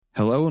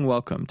Hello and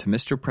welcome to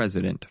Mr.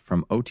 President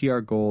from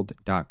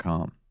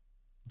OTRGold.com.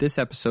 This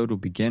episode will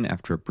begin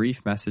after a brief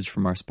message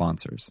from our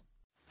sponsors.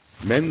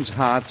 Men's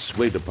hearts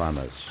wait upon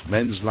us.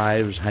 Men's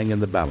lives hang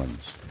in the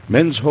balance.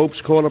 Men's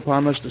hopes call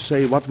upon us to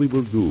say what we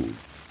will do.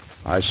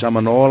 I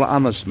summon all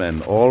honest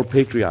men, all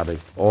patriotic,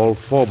 all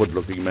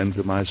forward-looking men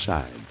to my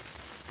side.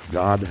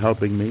 God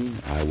helping me,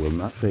 I will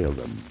not fail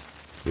them,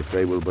 if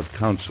they will but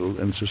counsel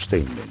and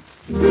sustain me.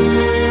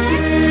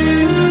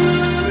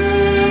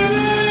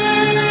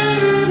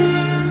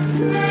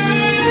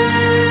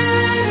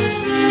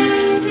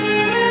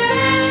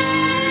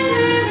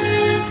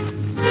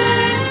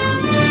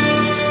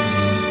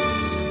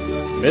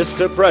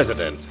 Mr.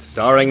 President,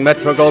 starring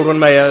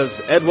Metro-Goldwyn-Mayer's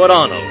Edward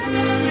Arnold.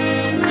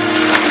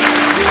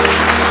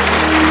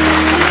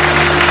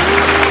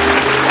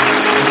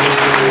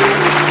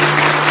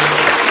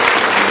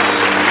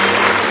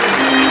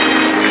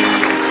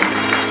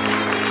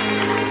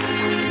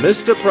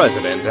 Mr.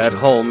 President at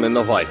home in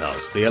the White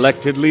House, the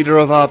elected leader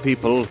of our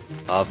people,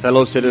 our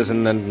fellow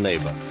citizen and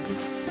neighbor.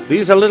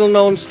 These are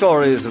little-known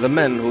stories of the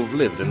men who've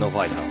lived in the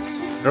White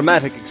House.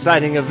 Dramatic,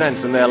 exciting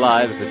events in their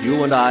lives that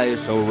you and I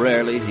so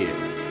rarely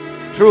hear.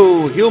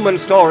 True human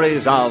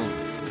stories of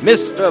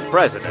Mr.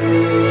 President.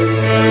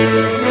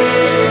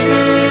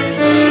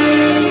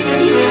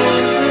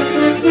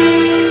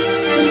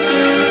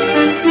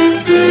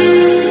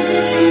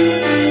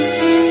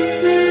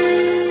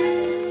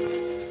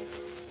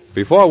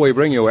 Before we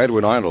bring you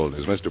Edward Arnold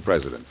as Mr.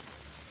 President,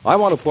 I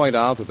want to point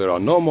out that there are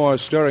no more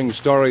stirring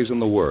stories in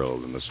the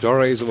world than the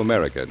stories of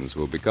Americans who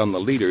have become the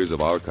leaders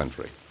of our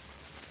country.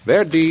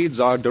 Their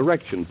deeds are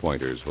direction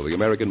pointers for the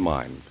American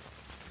mind.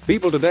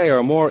 People today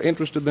are more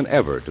interested than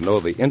ever to know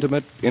the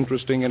intimate,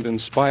 interesting, and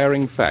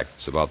inspiring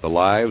facts about the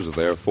lives of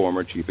their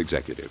former chief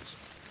executives.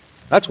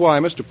 That's why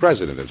Mr.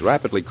 President has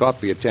rapidly caught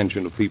the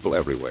attention of people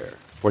everywhere.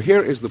 For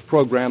here is the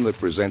program that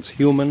presents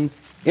human,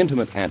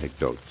 intimate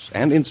anecdotes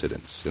and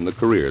incidents in the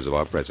careers of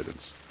our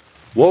presidents,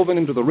 woven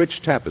into the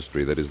rich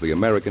tapestry that is the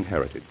American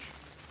heritage.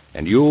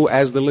 And you,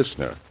 as the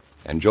listener,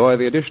 enjoy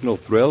the additional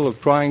thrill of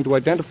trying to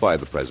identify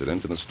the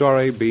president in the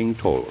story being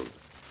told.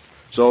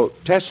 So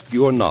test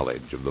your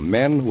knowledge of the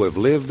men who have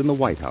lived in the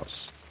White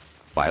House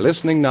by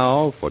listening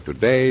now for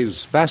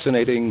today's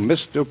fascinating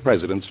Mr.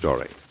 President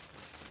story.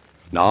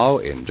 Now,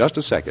 in just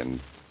a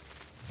second,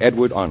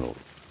 Edward Arnold.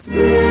 You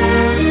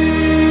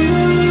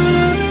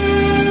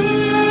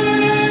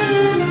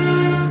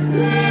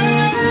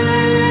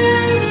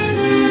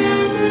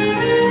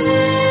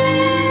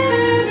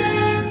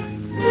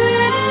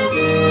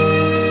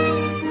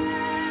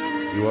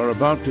are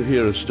about to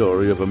hear a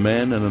story of a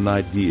man and an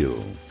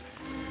ideal.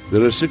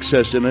 There is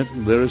success in it,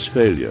 and there is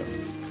failure.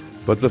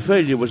 But the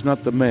failure was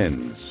not the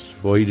man's,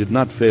 for he did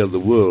not fail the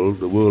world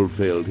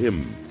failed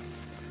him.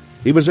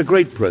 He was a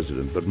great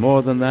president, but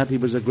more than that, he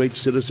was a great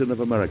citizen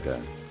of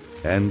America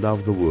and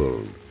of the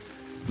world.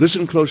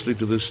 Listen closely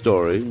to this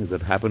story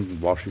that happened in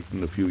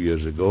Washington a few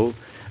years ago,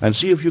 and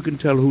see if you can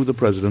tell who the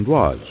president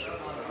was.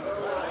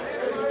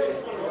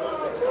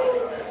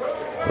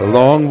 The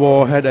long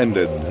war had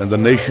ended, and the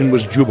nation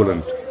was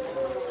jubilant.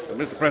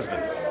 Mr.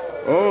 President.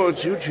 Oh,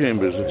 it's you,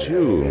 Chambers, it's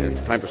you.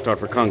 It's time to start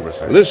for Congress,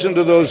 sir. Listen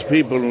to those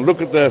people and look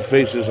at their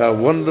faces. How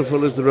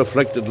wonderful is the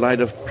reflected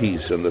light of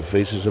peace on the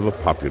faces of a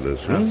populace.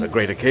 It's a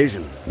great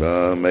occasion.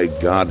 May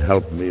God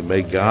help me.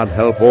 May God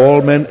help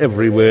all men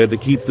everywhere to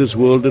keep this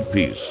world at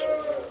peace.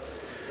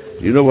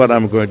 You know what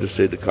I'm going to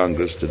say to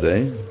Congress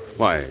today?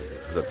 Why,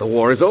 that the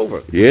war is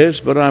over. Yes,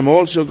 but I'm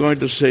also going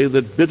to say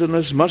that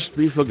bitterness must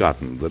be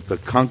forgotten, that the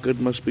conquered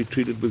must be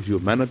treated with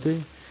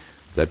humanity,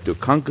 that to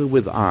conquer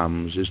with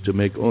arms is to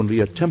make only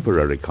a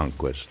temporary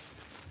conquest.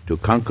 To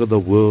conquer the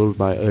world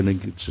by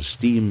earning its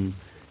esteem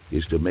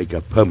is to make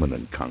a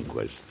permanent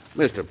conquest.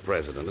 Mr.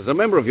 President, as a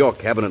member of your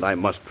cabinet, I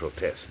must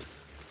protest.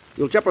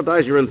 You'll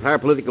jeopardize your entire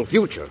political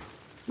future.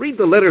 Read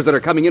the letters that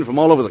are coming in from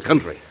all over the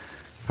country.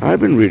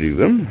 I've been reading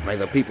them. Why,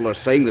 the people are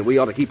saying that we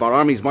ought to keep our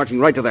armies marching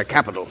right to their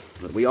capital,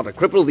 that we ought to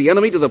cripple the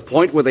enemy to the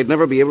point where they'd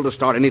never be able to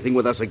start anything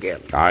with us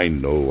again. I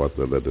know what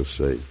the letters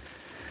say.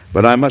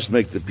 But I must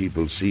make the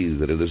people see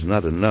that it is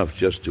not enough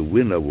just to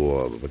win a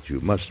war, but you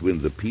must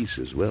win the peace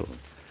as well.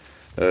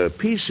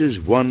 Peace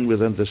is won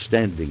with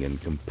understanding and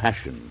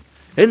compassion.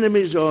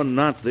 Enemies or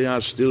not, they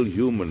are still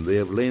human. They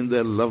have lain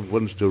their loved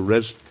ones to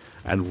rest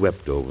and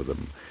wept over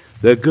them.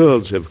 Their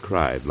girls have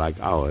cried like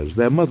ours.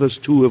 Their mothers,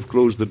 too, have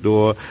closed the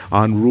door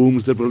on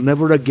rooms that will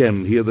never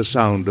again hear the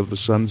sound of the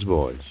sun's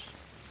voice.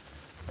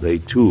 They,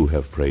 too,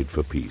 have prayed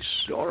for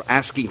peace. You're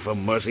asking for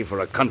mercy for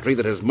a country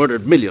that has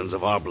murdered millions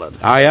of our blood.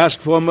 I ask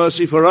for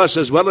mercy for us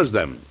as well as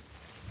them.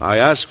 I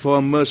ask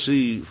for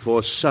mercy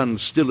for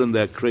sons still in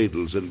their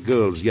cradles and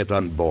girls yet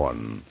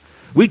unborn.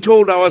 We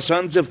told our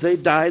sons if they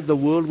died, the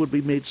world would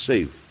be made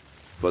safe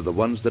for the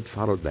ones that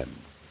followed them.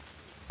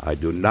 I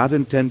do not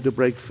intend to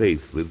break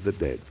faith with the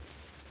dead.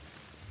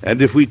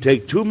 And if we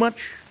take too much,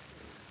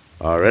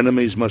 our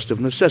enemies must of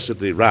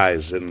necessity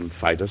rise and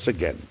fight us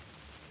again.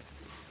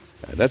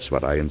 That's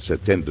what I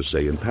intend to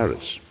say in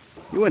Paris.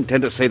 You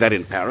intend to say that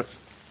in Paris?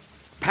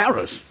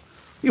 Paris?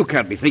 You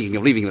can't be thinking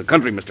of leaving the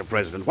country, Mr.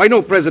 President. Why,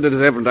 no president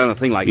has ever done a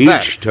thing like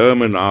that. Each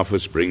term in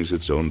office brings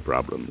its own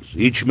problems.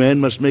 Each man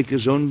must make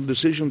his own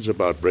decisions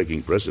about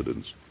breaking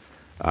precedents.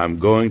 I'm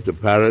going to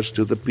Paris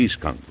to the peace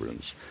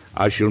conference.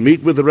 I shall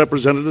meet with the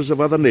representatives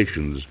of other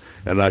nations,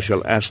 and I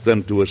shall ask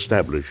them to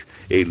establish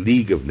a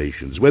League of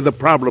Nations where the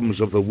problems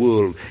of the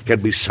world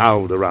can be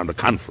solved around a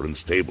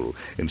conference table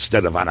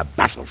instead of on a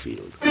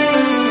battlefield.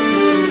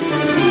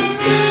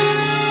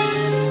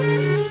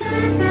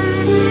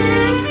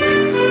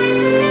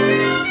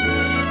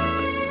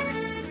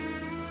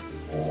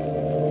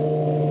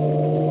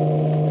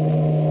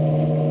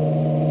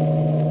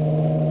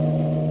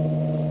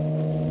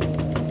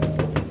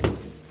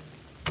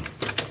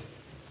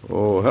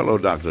 Hello,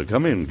 Doctor.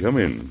 Come in.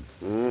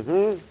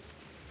 Mm-hmm.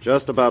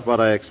 Just about what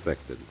I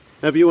expected.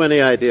 Have you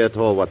any idea at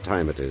all what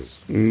time it is?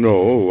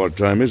 No. What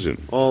time is it?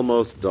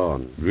 Almost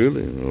dawn.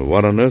 Really?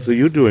 What on earth are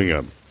you doing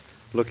up?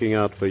 Looking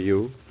out for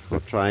you, or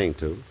trying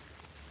to.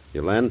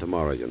 You land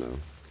tomorrow, you know.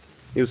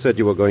 You said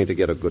you were going to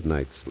get a good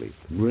night's sleep.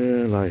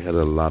 Well, I had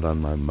a lot on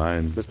my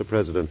mind. Mr.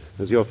 President,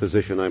 as your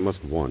physician, I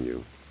must warn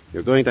you.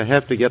 You're going to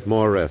have to get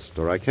more rest,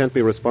 or I can't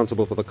be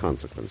responsible for the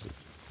consequences.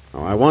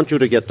 Now, I want you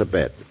to get to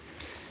bed.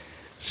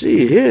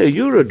 See, here,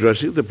 you're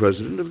addressing the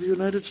President of the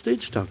United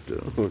States, Doctor.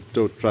 Oh,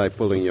 don't try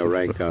pulling your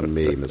rank on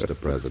me, Mr.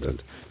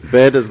 President.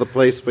 Bed is the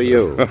place for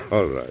you.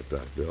 All right,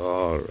 Doctor,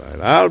 all right.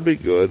 I'll be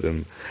good,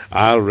 and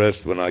I'll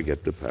rest when I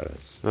get to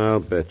Paris. I'll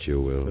bet you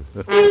will.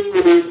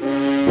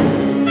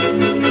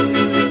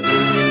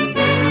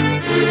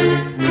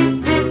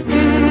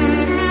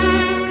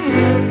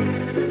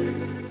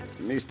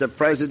 Mr.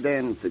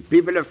 President, the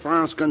people of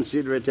France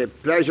consider it a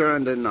pleasure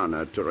and an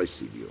honor to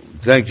receive you.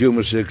 Thank you,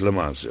 Monsieur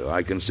Clemenceau.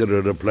 I consider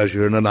it a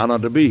pleasure and an honor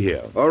to be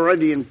here.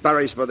 Already in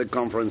Paris for the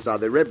conference are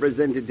the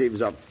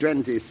representatives of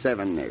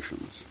 27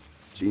 nations.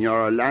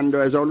 Signor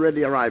Orlando has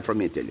already arrived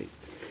from Italy.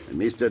 And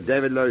Mr.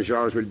 David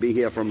Georges will be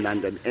here from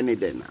London any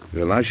day now.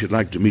 Well, I should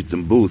like to meet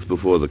them both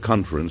before the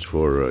conference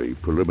for a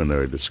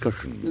preliminary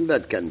discussion.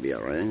 That can be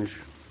arranged.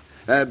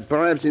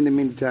 Perhaps in the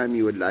meantime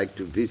you would like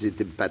to visit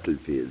the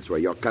battlefields where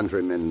your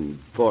countrymen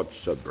fought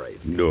so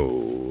bravely.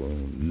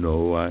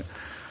 No,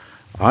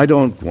 I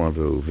don't want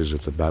to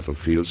visit the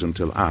battlefields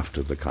until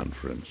after the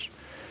conference.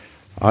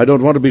 I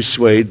don't want to be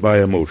swayed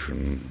by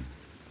emotion.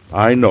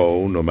 I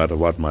know, no matter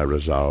what my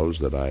resolves,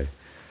 that I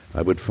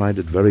would find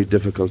it very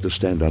difficult to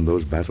stand on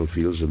those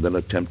battlefields and then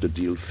attempt to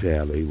deal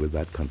fairly with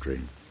that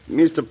country.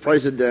 Mr.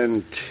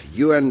 President,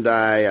 you and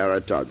I are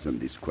at odds on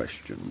this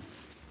question.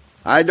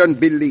 I don't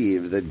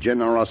believe that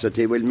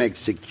generosity will make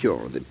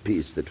secure the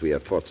peace that we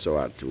have fought so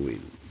hard to win.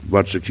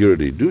 What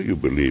security do you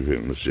believe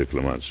in, Monsieur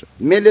Clemenceau?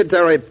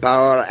 Military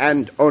power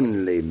and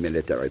only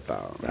military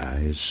power.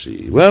 I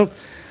see. Well,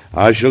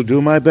 I shall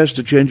do my best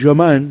to change your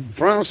mind.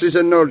 France is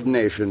an old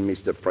nation,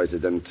 Mr.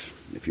 President.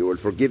 If you will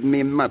forgive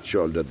me, much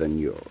older than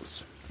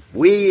yours.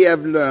 We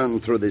have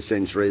learned through the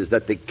centuries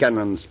that the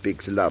cannon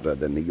speaks louder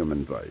than the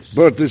human voice.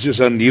 But this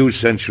is a new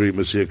century,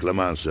 Monsieur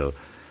Clemenceau.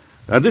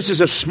 And this is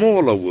a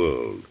smaller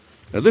world.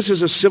 Now, this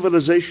is a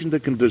civilization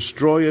that can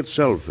destroy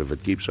itself if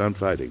it keeps on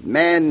fighting.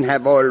 Men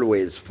have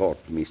always fought,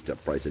 Mr.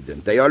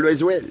 President. They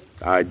always will.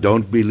 I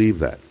don't believe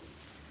that.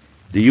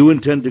 Do you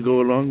intend to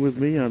go along with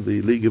me on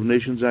the League of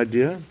Nations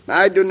idea?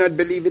 I do not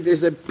believe it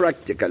is a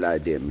practical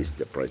idea,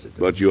 Mr. President.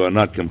 But you are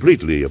not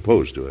completely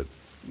opposed to it.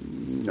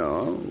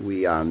 No,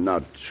 we are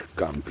not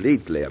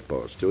completely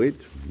opposed to it.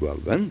 Well,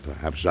 then,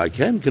 perhaps I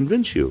can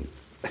convince you.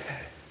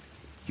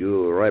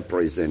 You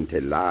represent a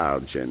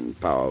large and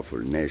powerful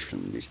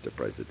nation, Mr.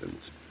 President.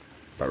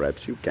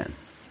 Perhaps you can.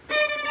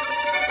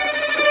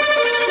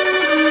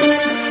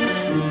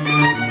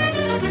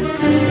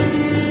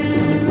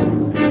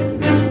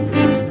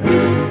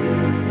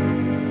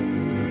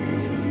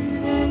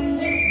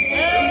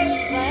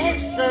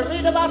 Extra,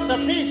 read about the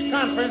peace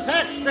conference.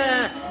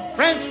 Extra.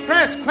 French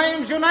press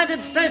claims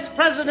United States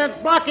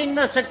president blocking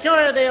the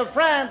security of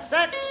France.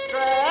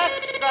 Extra.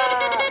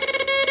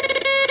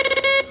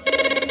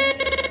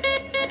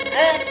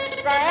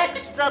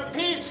 Extra,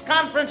 peace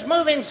conference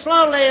moving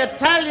slowly.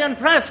 Italian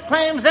press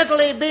claims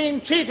Italy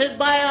being cheated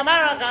by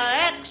America.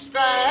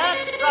 Extra,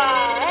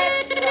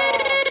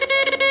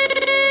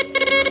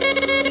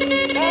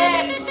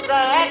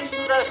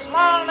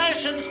 small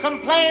nations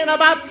complain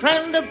about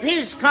trend of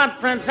peace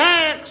conference.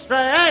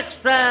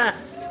 Extra,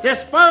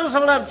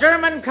 disposal of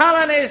German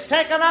colonies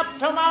taken up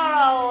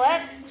tomorrow.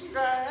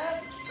 Extra.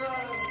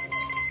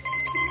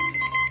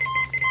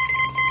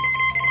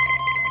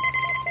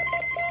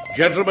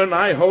 Gentlemen,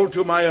 I hold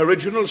to my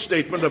original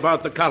statement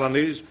about the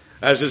colonies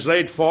as is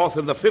laid forth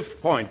in the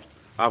 5th point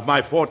of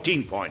my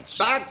 14 points.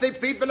 But the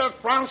people of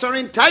France are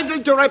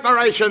entitled to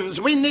reparations.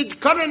 We need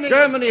colonies.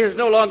 Germany has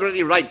no longer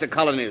any right to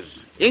colonies.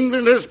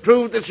 England has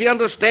proved that she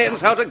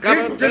understands how to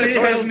govern Italy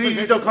has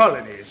need of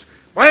colonies.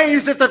 Why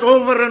is it that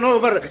over and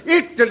over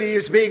Italy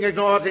is being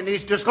ignored in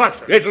these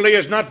discussions? Italy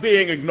is not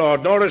being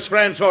ignored, nor is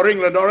France or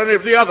England or any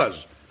of the others.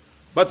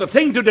 But the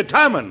thing to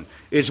determine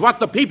is what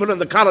the people in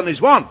the colonies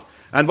want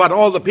and what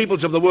all the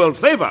peoples of the world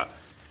favor.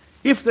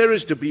 If there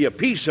is to be a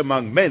peace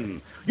among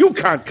men, you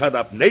can't cut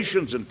up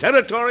nations and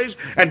territories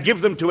and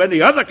give them to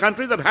any other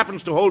country that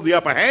happens to hold the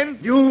upper hand.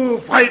 You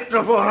fight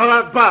for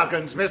hard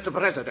bargains, Mr.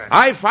 President.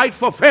 I fight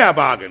for fair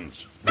bargains.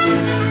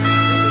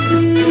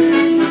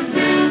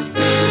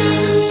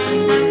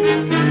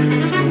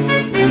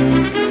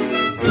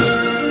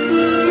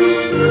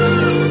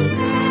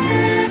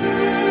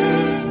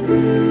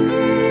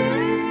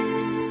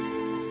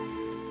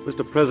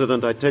 Mr.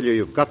 President, I tell you,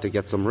 you've got to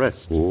get some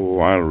rest. Oh,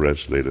 I'll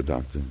rest later,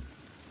 Doctor.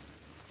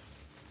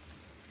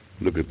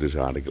 Look at this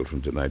article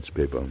from tonight's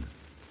paper,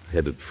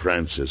 headed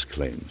France's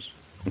claims.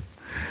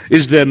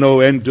 Is there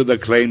no end to the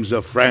claims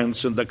of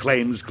France and the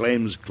claims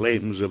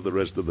of the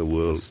rest of the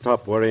world?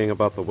 Stop worrying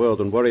about the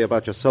world and worry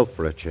about yourself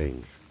for a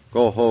change.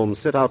 Go home,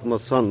 sit out in the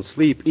sun,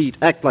 sleep, eat,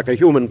 act like a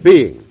human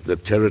being. The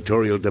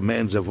territorial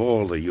demands of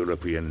all the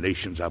European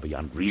nations are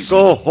beyond reason.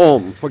 Go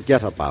home.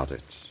 Forget about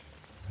it.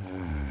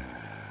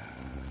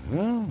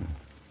 Well,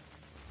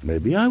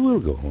 maybe I will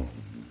go home.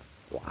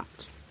 What?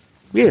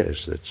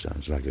 Yes, that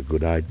sounds like a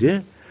good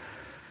idea.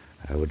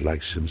 I would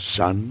like some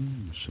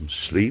sun, some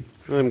sleep.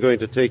 I'm going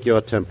to take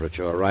your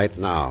temperature right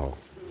now.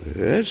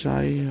 Yes,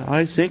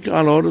 I think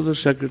I'll order the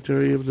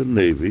Secretary of the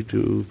Navy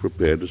to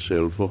prepare to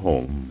sail for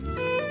home.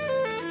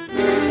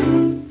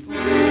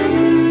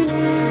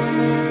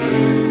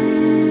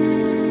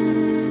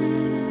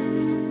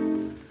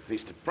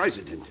 Mr.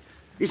 President,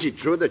 is it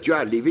true that you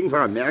are leaving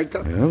for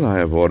America? Well, I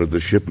have ordered the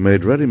ship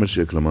made ready,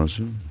 Monsieur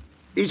Clemenceau.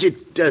 Is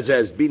it, as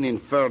has been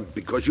inferred,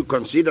 because you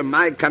consider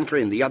my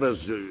country and the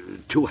others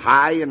too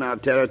high in our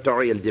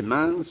territorial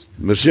demands?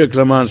 Monsieur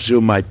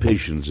Clemenceau, my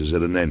patience is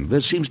at an end.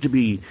 There seems to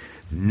be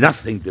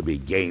nothing to be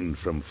gained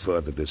from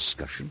further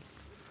discussion.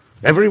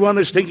 Everyone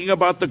is thinking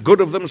about the good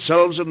of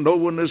themselves, and no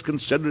one is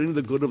considering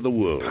the good of the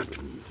world. But,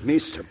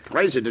 Mr.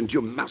 President,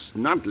 you must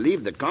not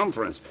leave the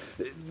conference.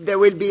 There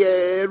will be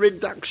a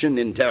reduction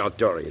in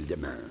territorial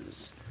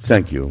demands.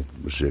 Thank you,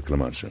 Monsieur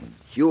Clemenceau.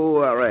 You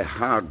are a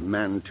hard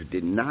man to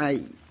deny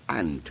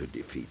and to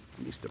defeat,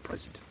 Mr.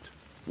 President.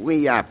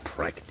 We are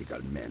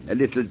practical men, a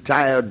little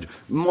tired,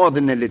 more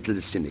than a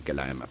little cynical,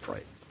 I am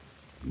afraid.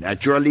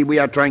 Naturally, we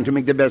are trying to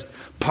make the best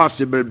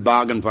possible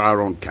bargain for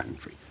our own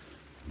country.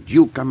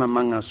 You come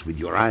among us with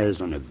your eyes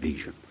on a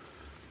vision.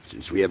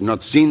 Since we have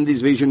not seen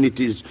this vision, it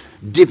is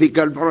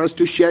difficult for us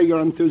to share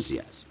your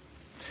enthusiasm.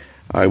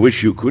 I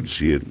wish you could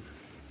see it.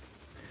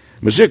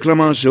 Monsieur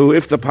Clemenceau,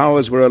 if the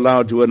powers were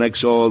allowed to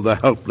annex all the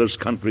helpless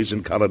countries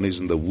and colonies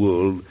in the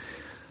world,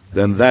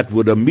 then that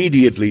would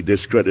immediately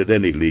discredit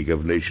any League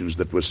of Nations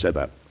that was set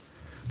up.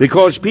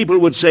 Because people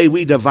would say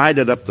we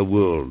divided up the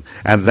world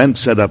and then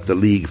set up the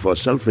League for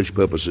selfish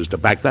purposes to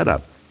back that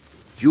up.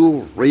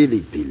 You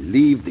really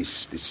believe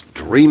this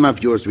dream of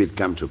yours will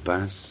come to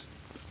pass?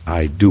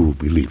 I do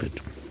believe it.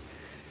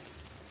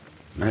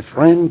 My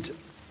friend,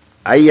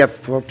 I have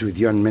fought with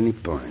you on many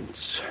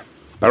points.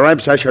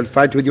 Perhaps I shall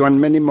fight with you on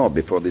many more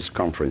before this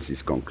conference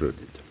is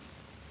concluded.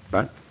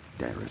 But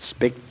I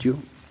respect you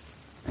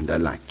and I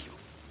like you.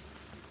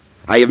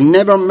 I have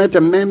never met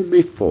a man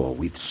before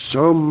with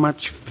so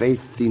much faith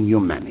in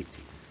humanity.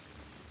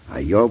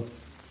 I hope,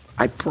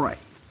 I pray,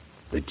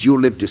 that you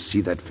live to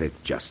see that faith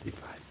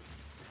justified.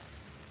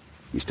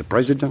 Mr.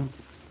 President,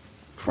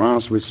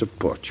 France will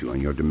support you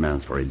in your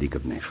demands for a League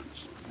of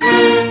Nations.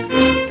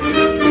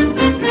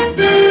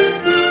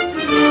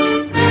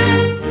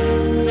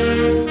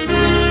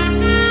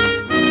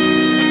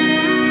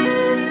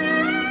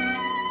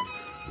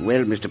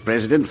 Well, Mr.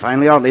 President,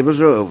 finally our labors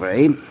are over,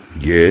 eh?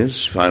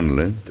 Yes,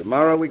 finally.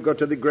 Tomorrow we go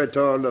to the Great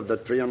Hall of the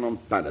Trianon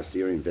Palace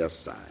here in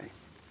Versailles.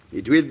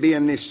 It will be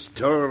an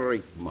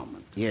historic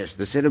moment. Yes,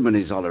 the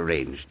ceremony is all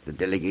arranged. The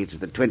delegates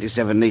of the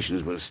 27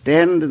 nations will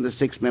stand, and the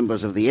 6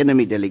 members of the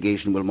enemy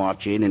delegation will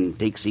march in and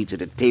take seats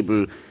at a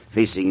table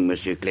facing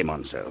Monsieur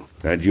Clemenceau.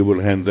 And you will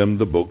hand them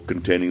the book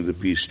containing the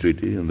peace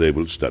treaty, and they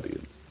will study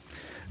it.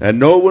 And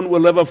no one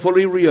will ever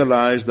fully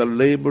realize the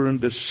labor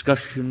and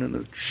discussion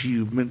and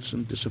achievements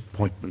and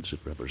disappointments it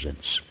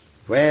represents.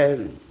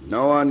 Well,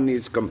 no one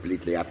is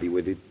completely happy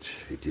with it.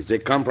 It is a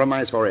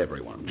compromise for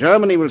everyone.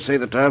 Germany will say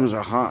the terms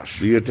are harsh.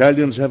 The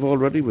Italians have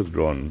already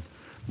withdrawn,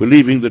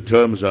 believing the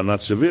terms are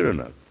not severe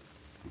enough.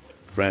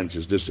 France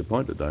is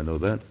disappointed, I know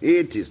that.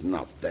 It is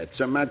not that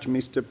so much,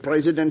 Mr.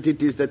 President.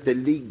 It is that the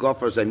League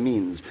offers a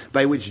means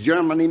by which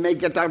Germany may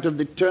get out of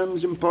the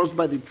terms imposed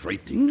by the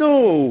treaty.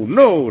 No,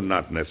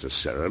 not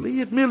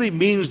necessarily. It merely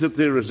means that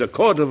there is a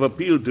court of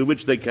appeal to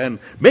which they can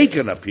make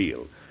an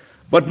appeal.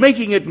 But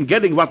making it and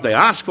getting what they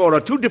ask for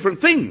are two different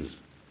things.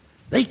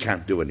 They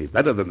can't do any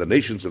better than the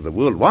nations of the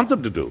world want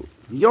them to do.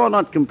 You're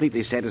not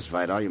completely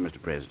satisfied, are you,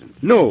 Mr.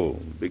 President? No,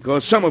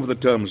 because some of the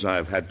terms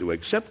I've had to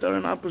accept are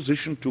in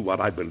opposition to what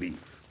I believe.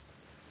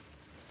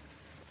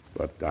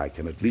 But I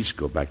can at least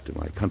go back to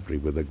my country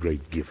with a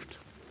great gift.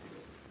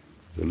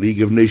 The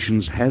League of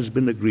Nations has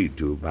been agreed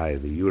to by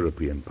the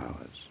European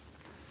powers.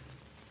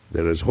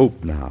 There is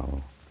hope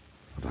now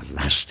of a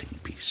lasting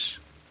peace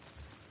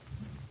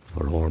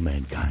for all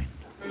mankind.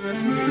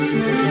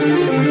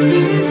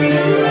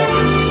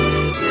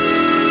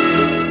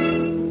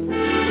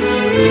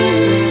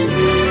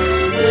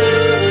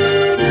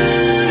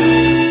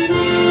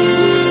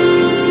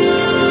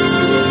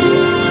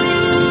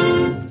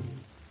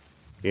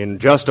 In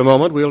just a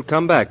moment, we'll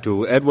come back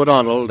to Edward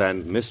Arnold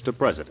and Mr.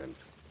 President.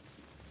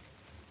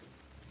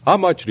 How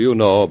much do you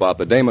know about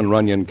the Damon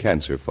Runyon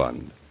Cancer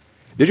Fund?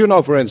 Did you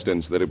know, for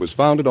instance, that it was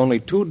founded only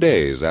 2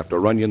 days after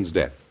Runyon's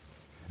death,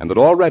 and that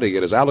already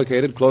it has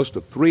allocated close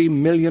to $3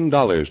 million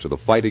to the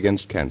fight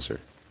against cancer?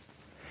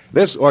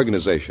 This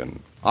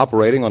organization,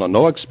 operating on a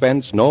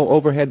no-expense,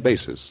 no-overhead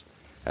basis,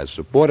 has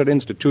supported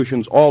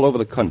institutions all over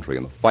the country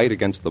in the fight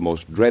against the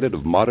most dreaded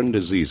of modern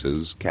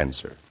diseases,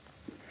 cancer.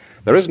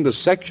 There isn't a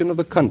section of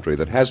the country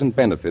that hasn't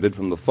benefited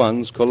from the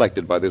funds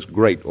collected by this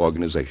great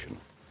organization.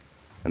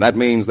 And that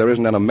means there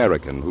isn't an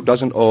American who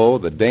doesn't owe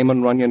the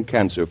Damon Runyon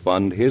Cancer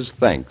Fund his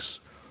thanks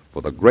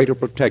for the greater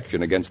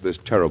protection against this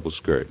terrible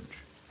scourge.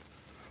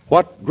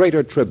 What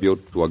greater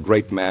tribute to a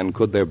great man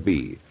could there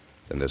be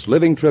than this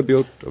living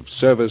tribute of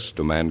service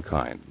to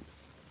mankind?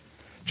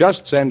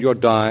 Just send your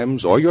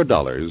dimes or your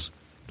dollars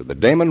to the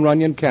Damon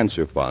Runyon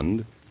Cancer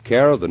Fund,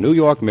 care of the New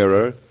York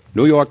Mirror,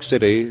 New York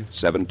City,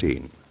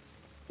 17.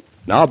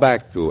 Now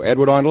back to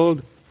Edward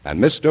Arnold and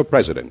Mr.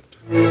 President.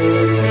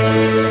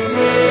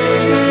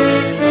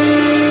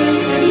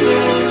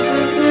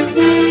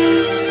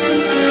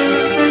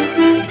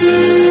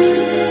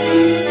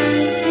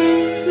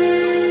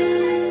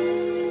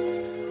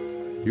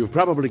 You've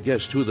probably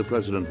guessed who the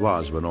president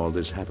was when all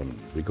this happened,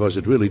 because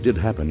it really did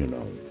happen, you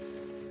know.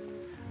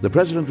 The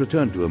president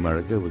returned to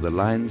America with the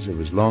lines of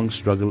his long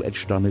struggle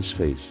etched on his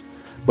face,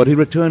 but he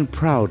returned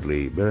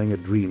proudly, bearing a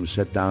dream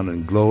set down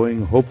in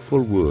glowing,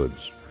 hopeful words,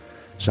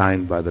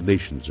 signed by the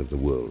nations of the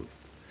world.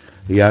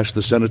 He asked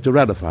the Senate to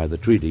ratify the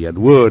treaty, and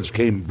words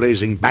came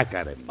blazing back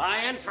at him. By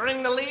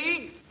entering the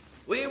League,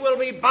 we will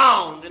be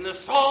bound in the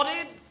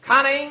sordid,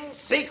 cunning,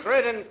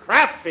 secret, and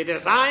crafty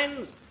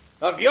designs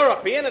of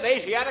European and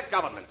Asiatic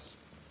governments.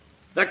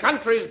 The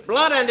country's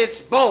blood and its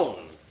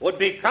bone would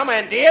become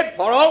endeared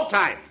for all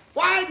time.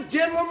 Why,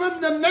 gentlemen,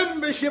 the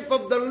membership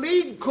of the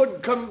League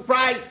could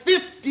comprise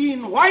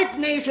 15 white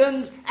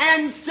nations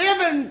and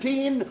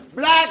 17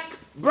 black,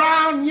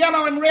 brown,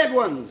 yellow, and red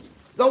ones.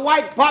 The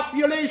white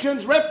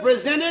populations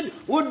represented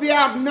would be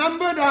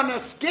outnumbered on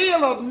a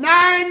scale of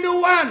 9 to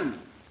 1.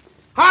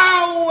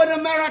 How would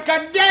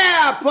America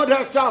dare put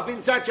herself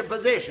in such a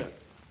position?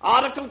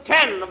 Article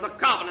 10 of the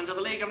Covenant of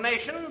the League of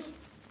Nations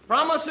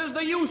promises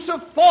the use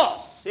of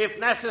force, if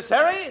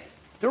necessary,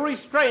 to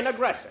restrain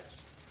aggressors.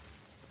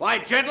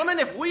 Why, gentlemen,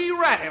 if we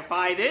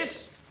ratify this,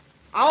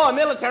 our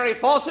military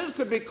forces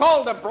could be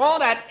called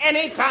abroad at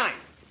any time.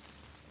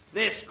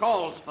 This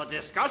calls for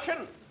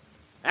discussion,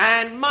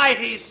 and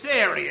mighty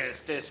serious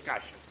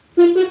discussion.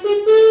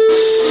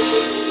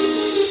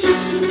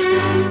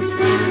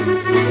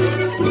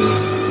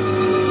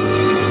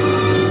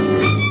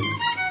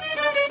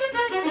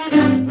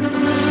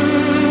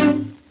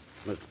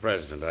 Mr.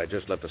 President, I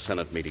just left the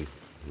Senate meeting.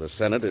 The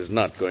Senate is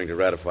not going to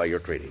ratify your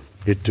treaty.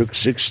 It took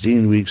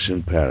 16 weeks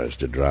in Paris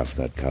to draft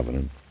that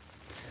covenant.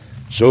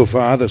 So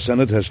far, the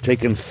Senate has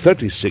taken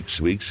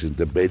 36 weeks in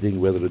debating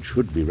whether it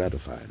should be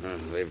ratified.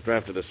 They've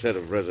drafted a set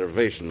of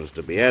reservations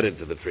to be added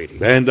to the treaty.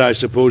 And I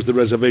suppose the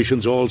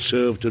reservations all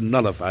serve to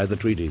nullify the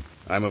treaty.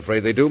 I'm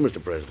afraid they do,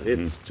 Mr. President.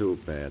 It's too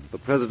bad. The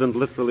president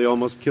literally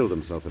almost killed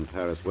himself in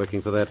Paris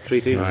working for that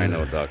treaty. I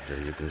know,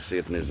 Doctor. You can see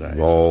it in his eyes.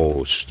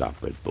 Oh,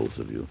 stop it, both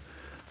of you.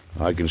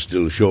 I can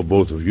still show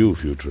both of you a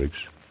few tricks.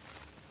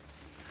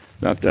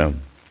 Doctor,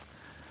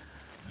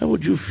 how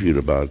would you feel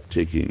about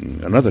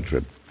taking another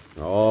trip?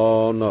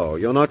 Oh, no.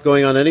 You're not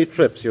going on any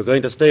trips. You're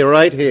going to stay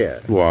right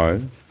here. Why?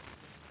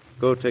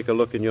 Go take a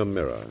look in your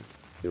mirror.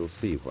 You'll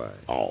see why.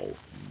 Oh,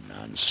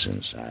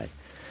 nonsense.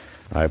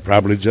 I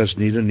probably just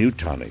need a new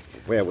tonic.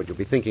 Where would you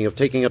be thinking of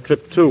taking a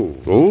trip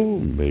to? Oh,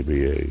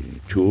 maybe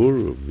a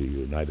tour of the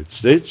United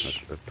States.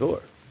 A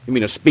tour? You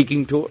mean a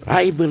speaking tour?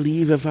 I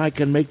believe if I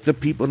can make the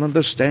people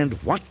understand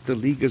what the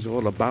League is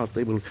all about,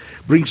 they will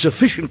bring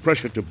sufficient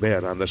pressure to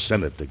bear on the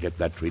Senate to get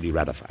that treaty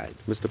ratified.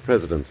 Mr.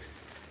 President,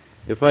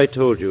 if I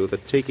told you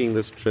that taking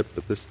this trip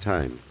at this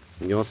time,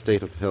 in your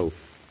state of health,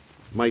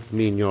 might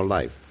mean your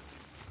life,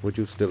 would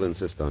you still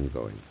insist on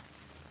going?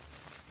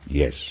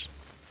 Yes.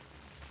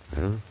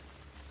 Well,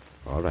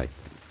 all right.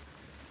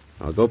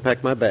 I'll go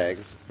pack my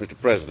bags. Mr.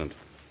 President,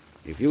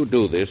 if you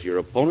do this, your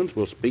opponents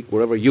will speak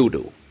wherever you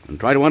do and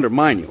try to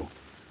undermine you.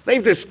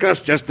 They've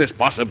discussed just this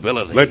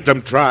possibility. Let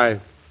them try.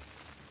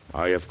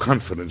 I have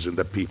confidence in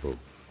the people.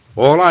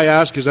 All I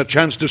ask is a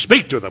chance to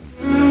speak to them.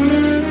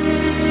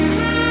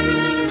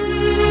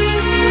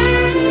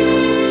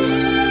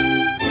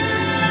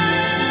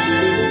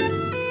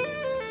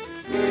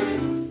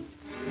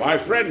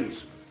 My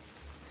friends,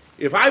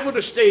 if I were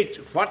to state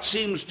what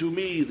seems to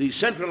me the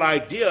central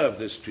idea of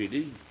this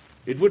treaty,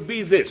 it would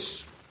be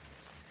this.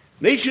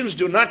 Nations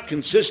do not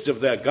consist of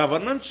their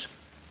governments,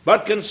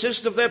 but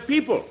consist of their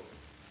people.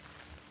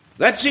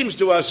 That seems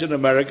to us in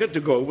America to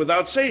go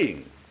without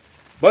saying.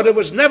 But it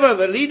was never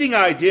the leading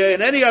idea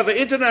in any other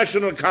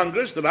international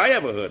congress that I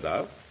ever heard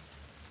of.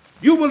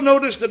 You will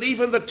notice that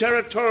even the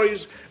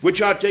territories which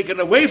are taken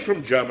away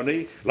from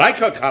Germany, like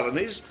her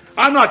colonies,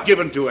 are not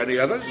given to any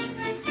others.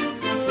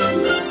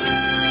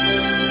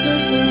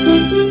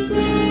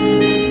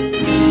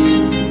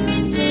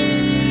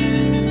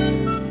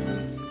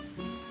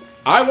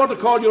 I want to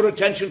call your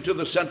attention to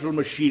the central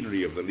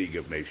machinery of the League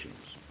of Nations.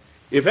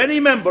 If any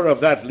member of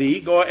that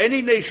league, or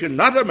any nation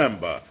not a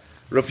member,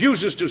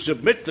 refuses to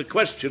submit the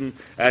question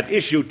at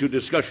issue to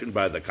discussion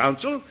by the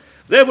Council,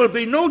 there will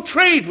be no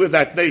trade with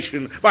that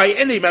nation by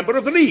any member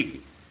of the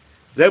League.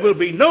 There will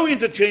be no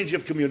interchange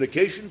of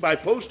communication by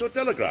post or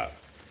telegraph.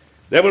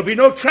 There will be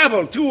no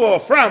travel to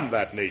or from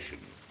that nation.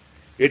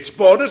 Its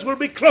borders will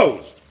be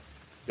closed.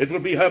 It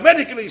will be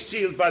hermetically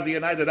sealed by the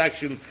united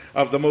action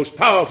of the most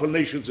powerful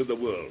nations in the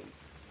world.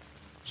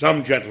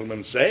 Some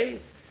gentlemen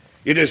say,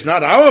 it is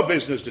not our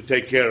business to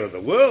take care of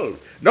the world.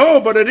 No,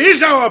 but it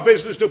is our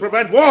business to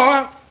prevent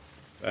war.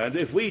 And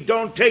if we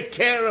don't take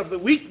care of the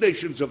weak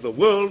nations of the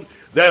world,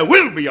 there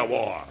will be a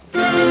war.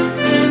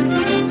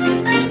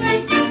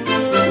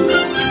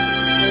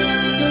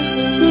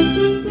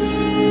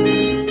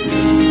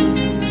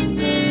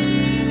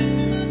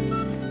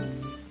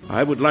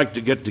 I would like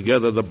to get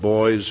together the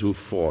boys who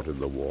fought in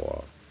the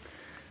war.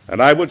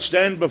 And I would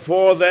stand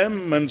before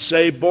them and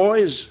say,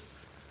 boys,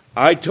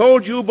 I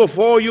told you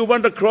before you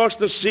went across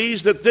the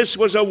seas that this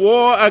was a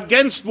war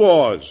against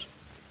wars.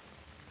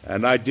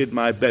 And I did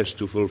my best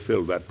to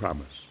fulfill that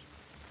promise.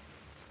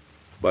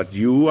 But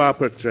you are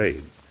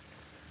betrayed.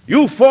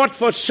 You fought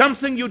for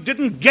something you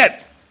didn't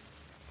get.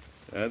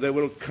 There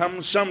will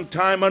come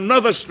sometime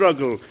another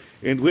struggle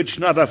in which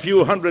not a few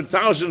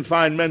 100,000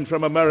 fine men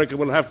from America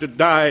will have to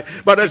die,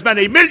 but as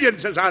many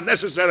millions as are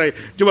necessary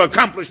to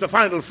accomplish the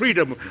final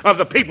freedom of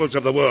the peoples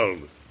of the world.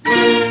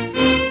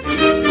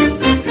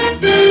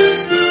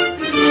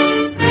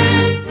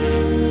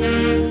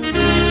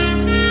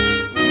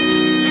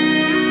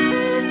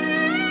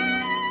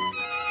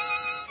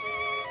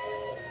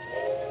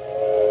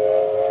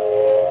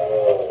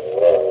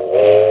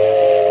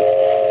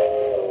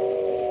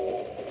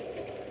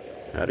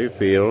 How do you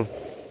feel?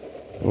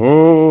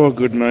 Oh, a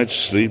good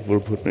night's sleep will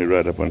put me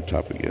right up on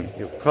top again.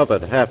 You've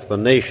covered half the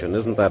nation.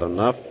 Isn't that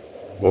enough?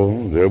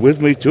 Oh, they're with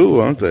me, too,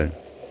 aren't they?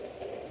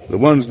 The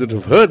ones that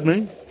have heard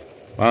me,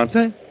 aren't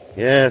they?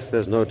 Yes,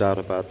 there's no doubt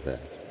about that.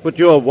 But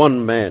you're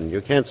one man.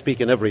 You can't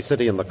speak in every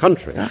city in the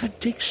country.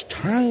 It takes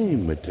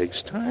time. It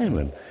takes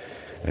time.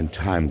 And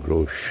time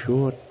grows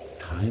short.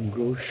 Time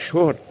grows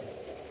short.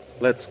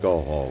 Let's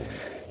go home.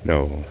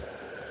 No,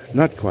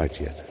 not quite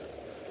yet.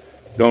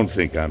 Don't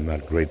think I'm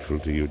not grateful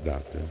to you,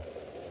 Doctor.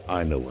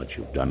 I know what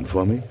you've done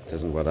for me. It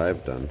isn't what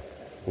I've done.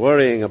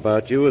 Worrying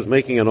about you is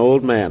making an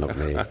old man of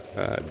me.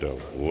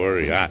 Don't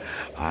worry.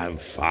 I'm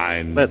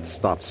fine. Let's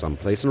stop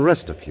someplace and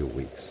rest a few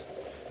weeks.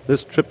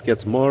 This trip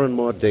gets more and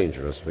more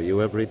dangerous for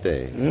you every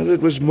day. Well,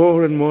 it was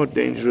more and more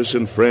dangerous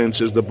in France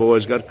as the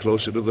boys got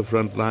closer to the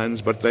front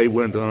lines, but they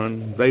went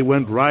on. They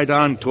went right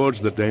on towards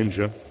the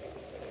danger.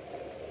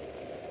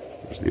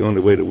 It was the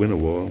only way to win a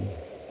war.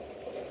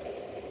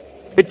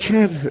 It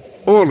can't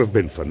all have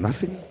been for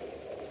nothing.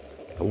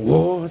 The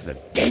war, the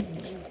dead,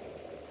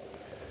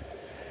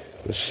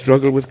 the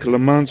struggle with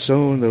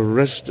Clemenceau and the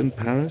rest in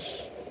Paris.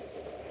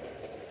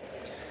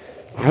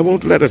 I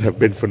won't let it have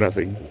been for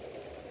nothing.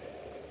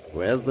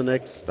 Where's the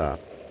next stop?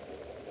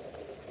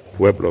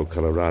 Pueblo,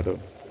 Colorado.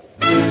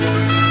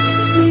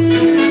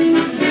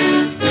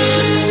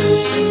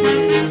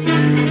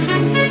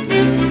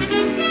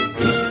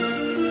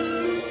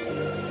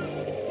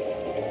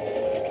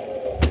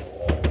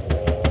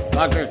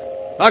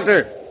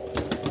 Doctor!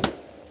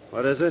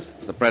 What is it?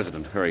 It's the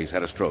president. Hurry, he's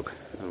had a stroke.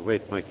 I'll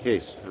wait my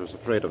case. I was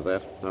afraid of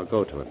that. I'll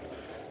go to it.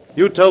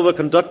 You tell the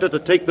conductor to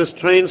take this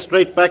train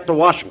straight back to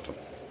Washington.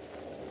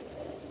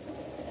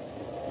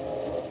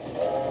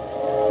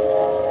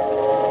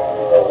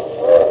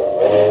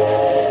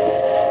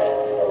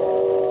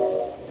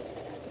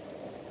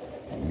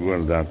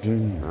 Well,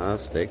 Doctor?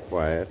 Stay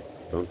quiet.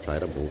 Don't try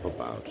to move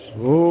about.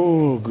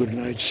 Oh, good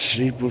night's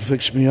sleep will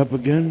fix me up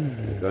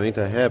again. You're going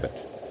to have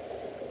it.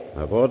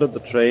 I've ordered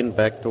the train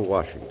back to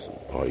Washington.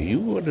 Are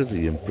you under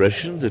the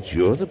impression that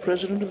you're the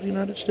President of the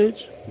United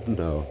States?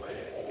 No,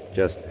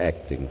 just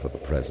acting for the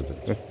President.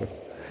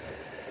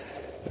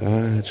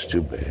 It's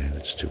too bad.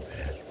 It's too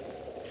bad.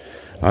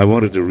 I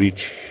wanted to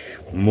reach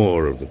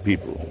more of the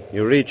people.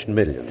 You reached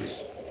millions.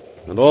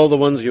 And all the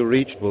ones you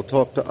reached will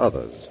talk to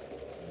others.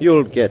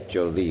 You'll get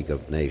your League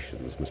of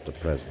Nations, Mr.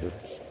 President.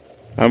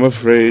 I'm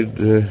afraid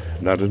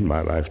not in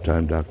my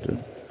lifetime, Doctor.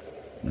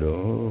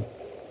 No.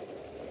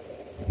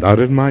 Not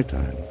in my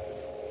time.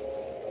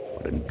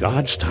 But in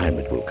God's time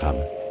it will come.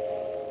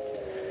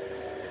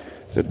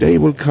 The day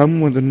will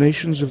come when the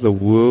nations of the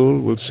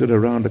world will sit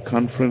around a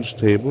conference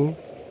table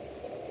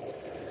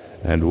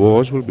and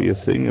wars will be a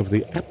thing of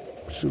the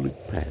absolute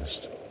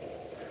past.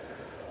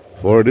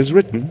 For it is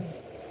written,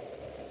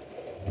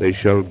 they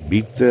shall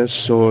beat their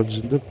swords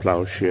into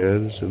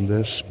plowshares and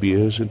their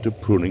spears into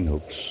pruning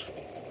hooks.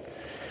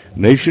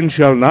 Nation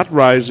shall not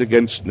rise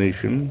against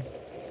nation,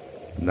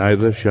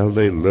 neither shall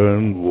they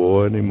learn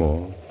war any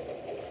more.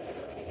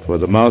 For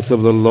the mouth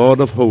of the Lord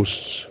of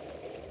hosts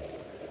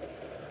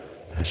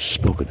has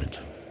spoken it.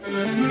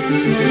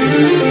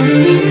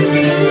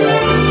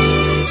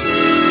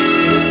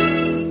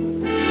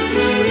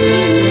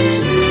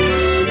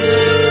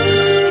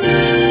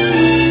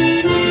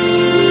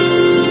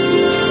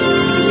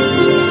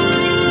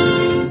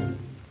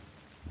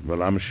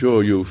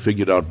 sure you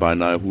figured out by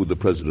now who the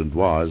president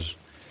was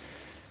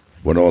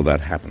when all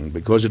that happened,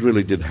 because it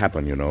really did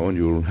happen, you know, and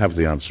you'll have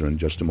the answer in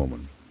just a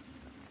moment.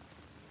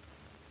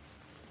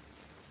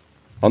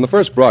 On the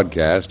first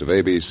broadcast of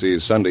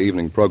ABC's Sunday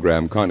evening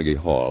program, Carnegie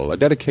Hall, a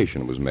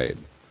dedication was made,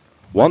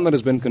 one that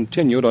has been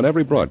continued on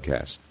every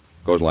broadcast.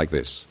 It goes like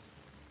this.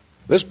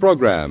 This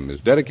program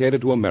is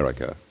dedicated to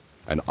America,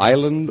 an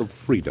island of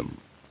freedom.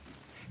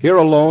 Here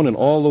alone in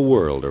all the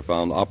world are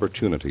found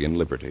opportunity and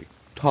liberty,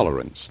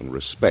 tolerance and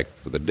respect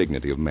for the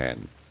dignity of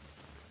man.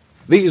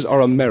 These are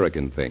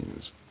American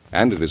things,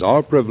 and it is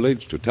our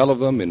privilege to tell of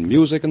them in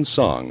music and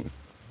song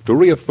to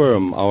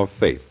reaffirm our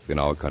faith in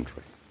our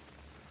country.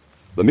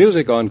 The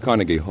music on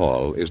Carnegie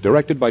Hall is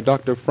directed by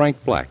Dr. Frank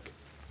Black,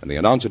 and the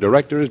announcer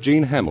director is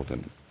Gene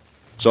Hamilton.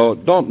 So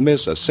don't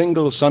miss a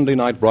single Sunday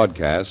night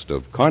broadcast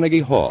of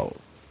Carnegie Hall,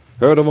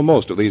 heard over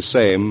most of these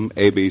same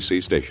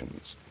ABC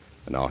stations.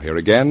 And now here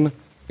again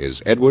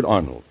is Edward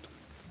Arnold.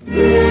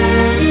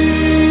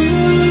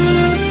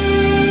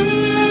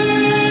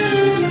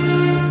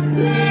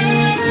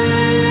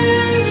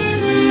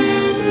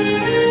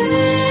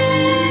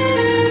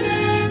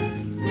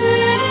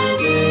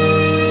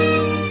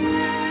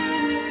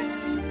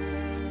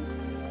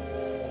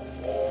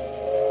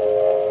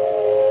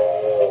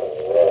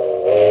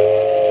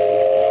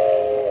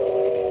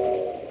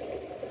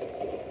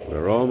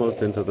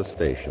 Into the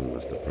station,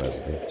 Mr.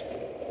 President.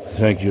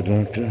 Thank you,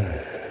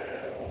 Doctor.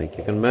 Think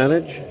you can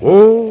manage?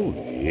 Oh,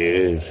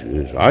 yes.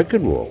 I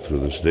can walk through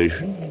the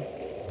station.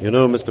 You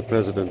know, Mr.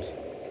 President,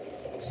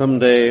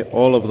 someday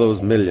all of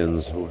those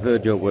millions who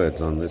heard your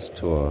words on this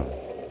tour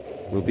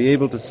will be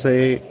able to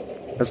say,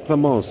 as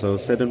Clemenceau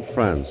said in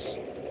France,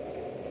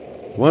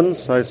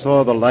 "Once I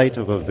saw the light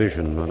of a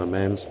vision on a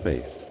man's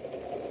face,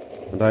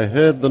 and I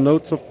heard the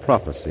notes of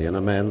prophecy in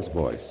a man's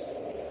voice.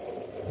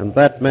 And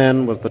that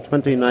man was the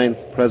 29th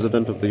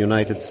President of the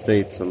United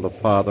States and the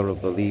father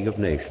of the League of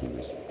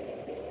Nations,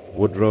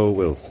 Woodrow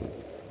Wilson."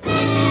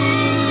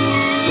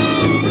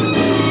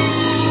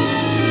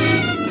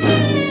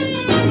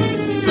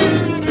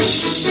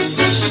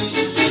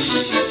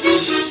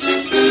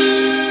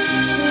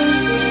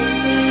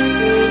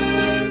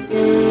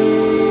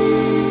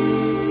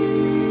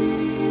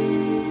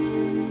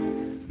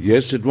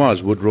 Yes, it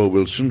was Woodrow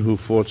Wilson who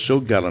fought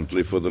so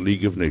gallantly for the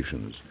League of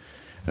Nations,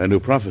 and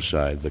who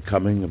prophesied the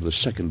coming of the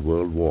Second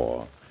World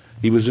War.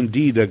 He was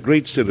indeed a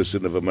great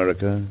citizen of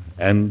America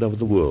and of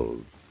the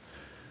world.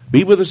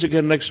 Be with us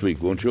again next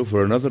week, won't you,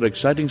 for another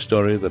exciting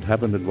story that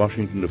happened in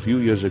Washington a few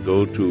years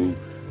ago to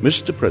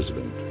Mr.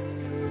 President.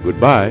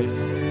 Goodbye.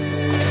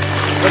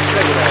 Let's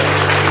take it out.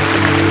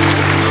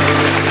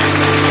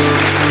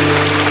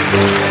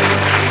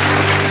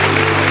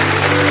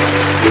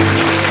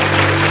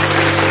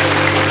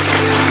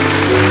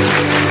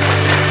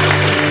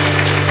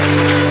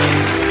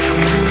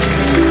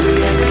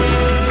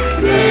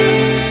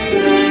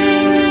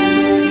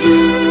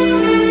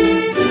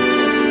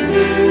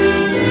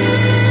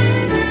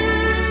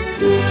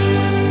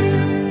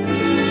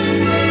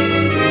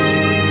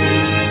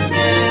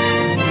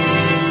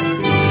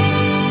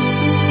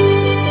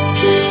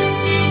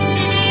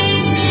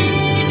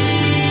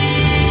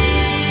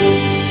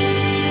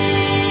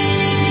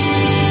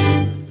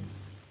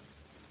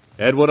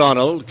 Edward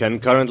Arnold can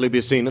currently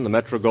be seen in the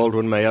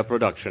Metro-Goldwyn-Mayer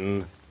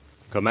production,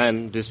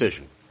 Command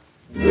Decision.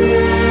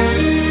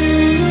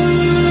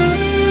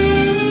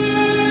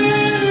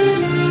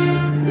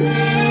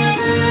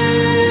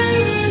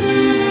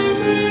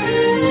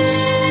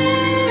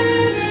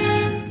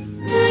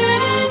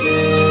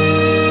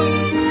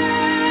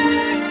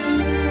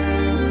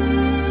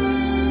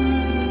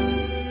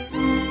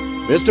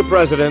 Mr.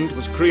 President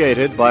was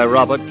created by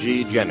Robert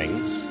G.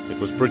 Jennings. It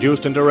was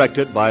produced and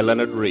directed by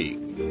Leonard Reed.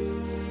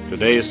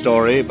 Today's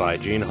story, by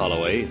Gene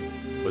Holloway,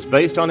 was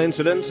based on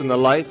incidents in the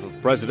life of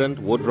President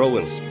Woodrow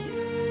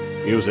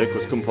Wilson. Music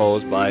was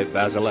composed by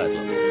Basil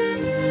Adler.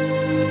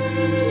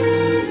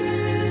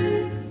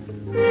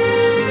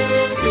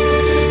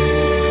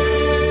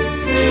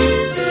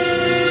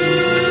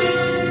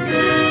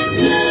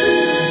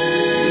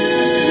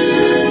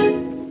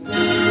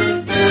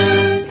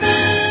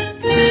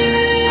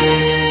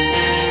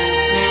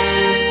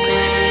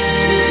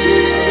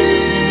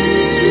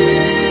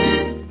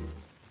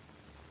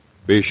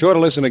 Be sure to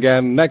listen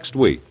again next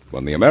week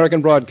when the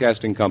American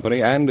Broadcasting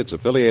Company and its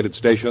affiliated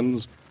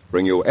stations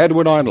bring you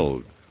Edward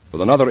Arnold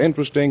with another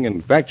interesting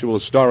and factual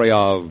story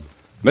of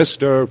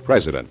Mr.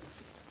 President.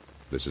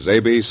 This is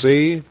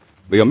ABC,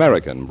 the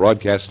American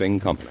Broadcasting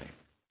Company.